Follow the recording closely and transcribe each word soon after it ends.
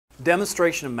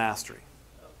Demonstration of mastery.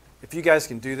 If you guys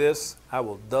can do this, I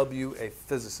will dub you a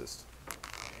physicist.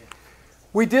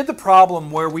 We did the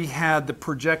problem where we had the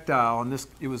projectile, and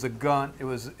it was a gun. It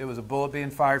was a bullet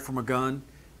being fired from a gun,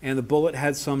 and the bullet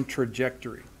had some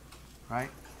trajectory, right?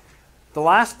 The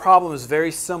last problem is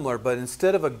very similar, but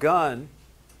instead of a gun,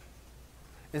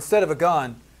 it's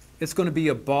going to be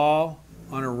a ball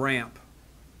on a ramp.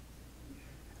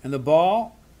 And the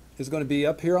ball is going to be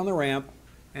up here on the ramp,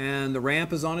 and the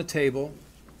ramp is on a table.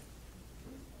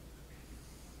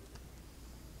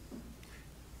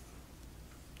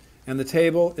 And the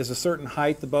table is a certain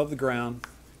height above the ground.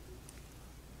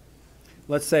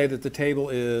 Let's say that the table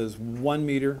is 1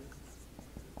 meter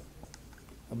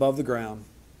above the ground,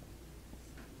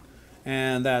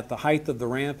 and that the height of the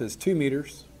ramp is 2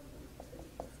 meters.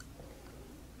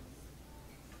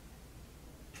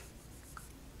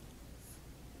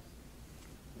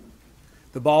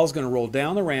 The ball is going to roll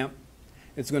down the ramp.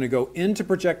 It's going to go into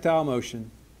projectile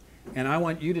motion, and I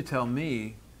want you to tell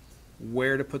me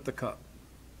where to put the cup.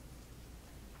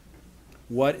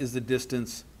 What is the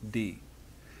distance d?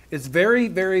 It's very,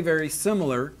 very, very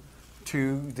similar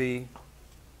to the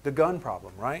gun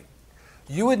problem, right?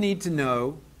 You would need to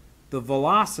know the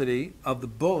velocity of the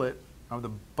bullet, of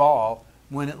the ball,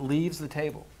 when it leaves the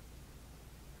table.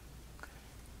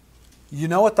 You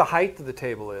know what the height of the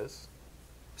table is,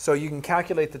 so you can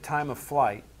calculate the time of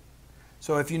flight.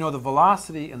 So if you know the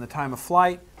velocity and the time of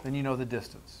flight, then you know the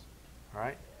distance, all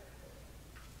right?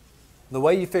 The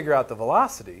way you figure out the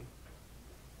velocity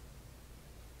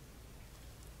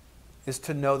is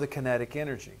to know the kinetic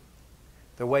energy.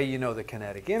 The way you know the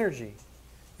kinetic energy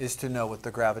is to know what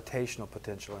the gravitational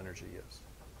potential energy is.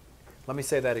 Let me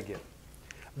say that again.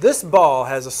 This ball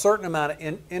has a certain amount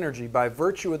of energy by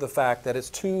virtue of the fact that it's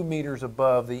 2 meters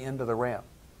above the end of the ramp.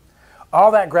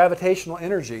 All that gravitational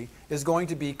energy is going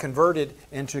to be converted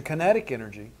into kinetic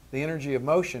energy, the energy of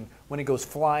motion, when it goes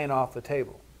flying off the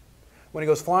table. When it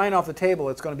goes flying off the table,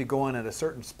 it's going to be going at a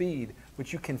certain speed,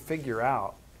 which you can figure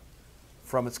out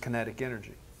from its kinetic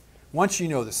energy. Once you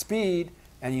know the speed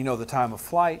and you know the time of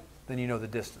flight, then you know the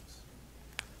distance.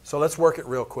 So let's work it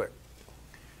real quick.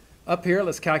 Up here,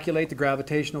 let's calculate the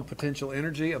gravitational potential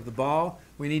energy of the ball.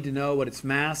 We need to know what its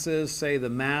mass is. Say the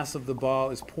mass of the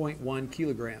ball is 0.1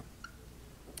 kilogram.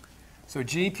 So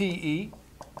GPE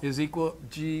is equal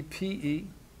to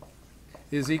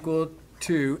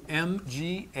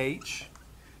mgh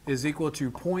is equal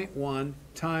to 0.1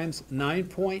 times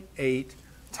 9.8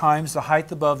 times the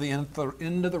height above the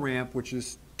end of the ramp, which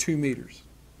is 2 meters.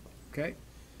 Okay?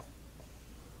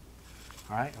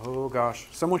 All right. Oh, gosh.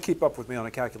 Someone keep up with me on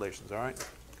the calculations, all right?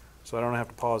 So I don't have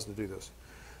to pause to do this.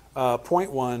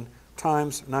 0.1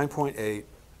 times 9.8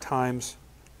 times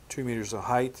 2 meters of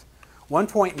height.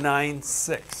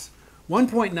 1.96.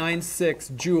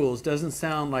 1.96 joules doesn't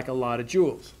sound like a lot of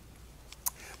joules.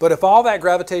 But if all that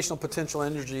gravitational potential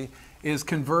energy is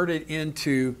converted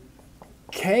into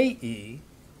KE,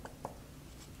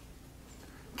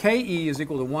 KE is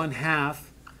equal to 1/2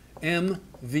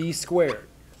 mv squared.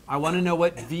 I want to know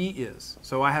what V is,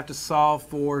 so I have to solve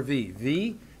for V.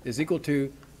 V is equal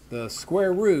to the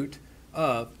square root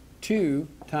of 2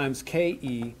 times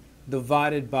KE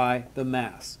divided by the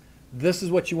mass. This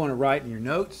is what you want to write in your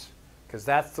notes, because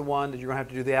that's the one that you're going to have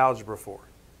to do the algebra for.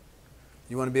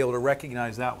 You want to be able to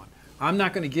recognize that one. I'm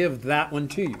not going to give that one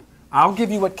to you. I'll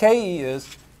give you what KE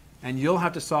is, and you'll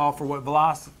have to solve for what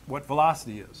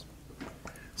velocity is.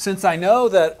 Since I know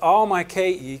that all my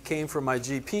KE came from my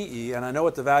GPE, and I know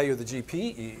what the value of the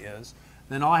GPE is,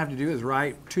 then all I have to do is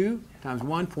write 2 times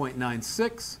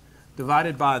 1.96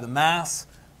 divided by the mass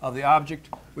of the object,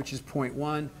 which is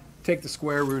 0.1. Take the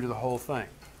square root of the whole thing.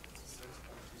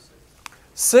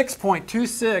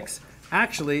 6.26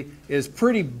 actually is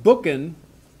pretty booking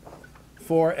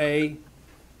for a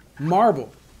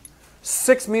marble.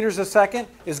 6 meters a second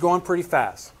is going pretty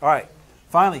fast. All right,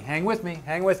 finally, hang with me,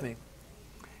 hang with me.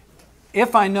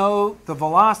 If I know the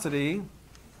velocity,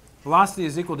 velocity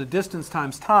is equal to distance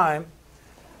times time.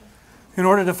 In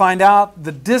order to find out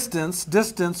the distance,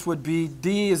 distance would be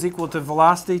d is equal to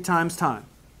velocity times time.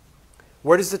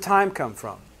 Where does the time come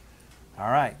from?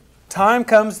 All right, time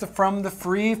comes from the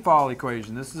free fall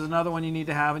equation. This is another one you need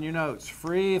to have in your notes.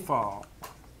 Free fall.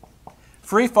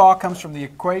 Free fall comes from the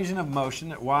equation of motion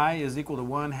that y is equal to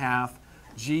 1/2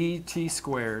 gt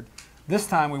squared. This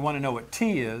time we want to know what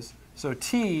t is. So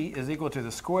t is equal to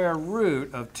the square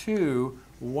root of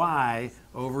 2y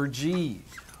over g.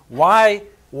 Y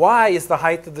is the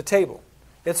height of the table.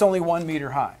 It's only 1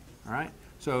 meter high. All right?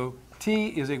 So t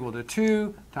is equal to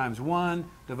 2 times 1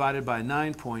 divided by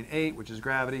 9.8, which is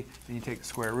gravity, and you take the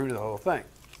square root of the whole thing.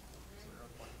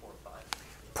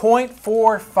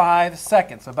 0.45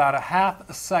 seconds, about a half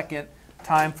a second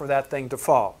time for that thing to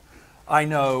fall. I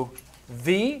know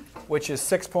V, which is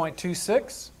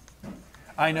 6.26.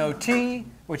 I know T,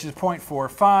 which is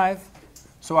 0.45.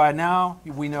 So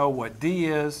we know what D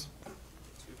is.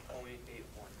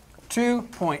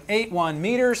 2.81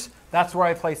 meters. That's where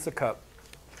I place the cup.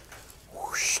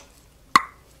 Whoosh.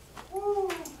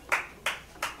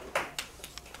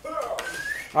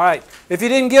 All right. If you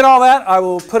didn't get all that, I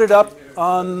will put it up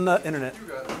on the internet.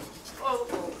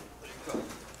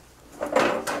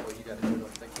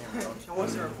 I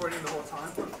wasn't recording the whole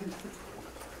time.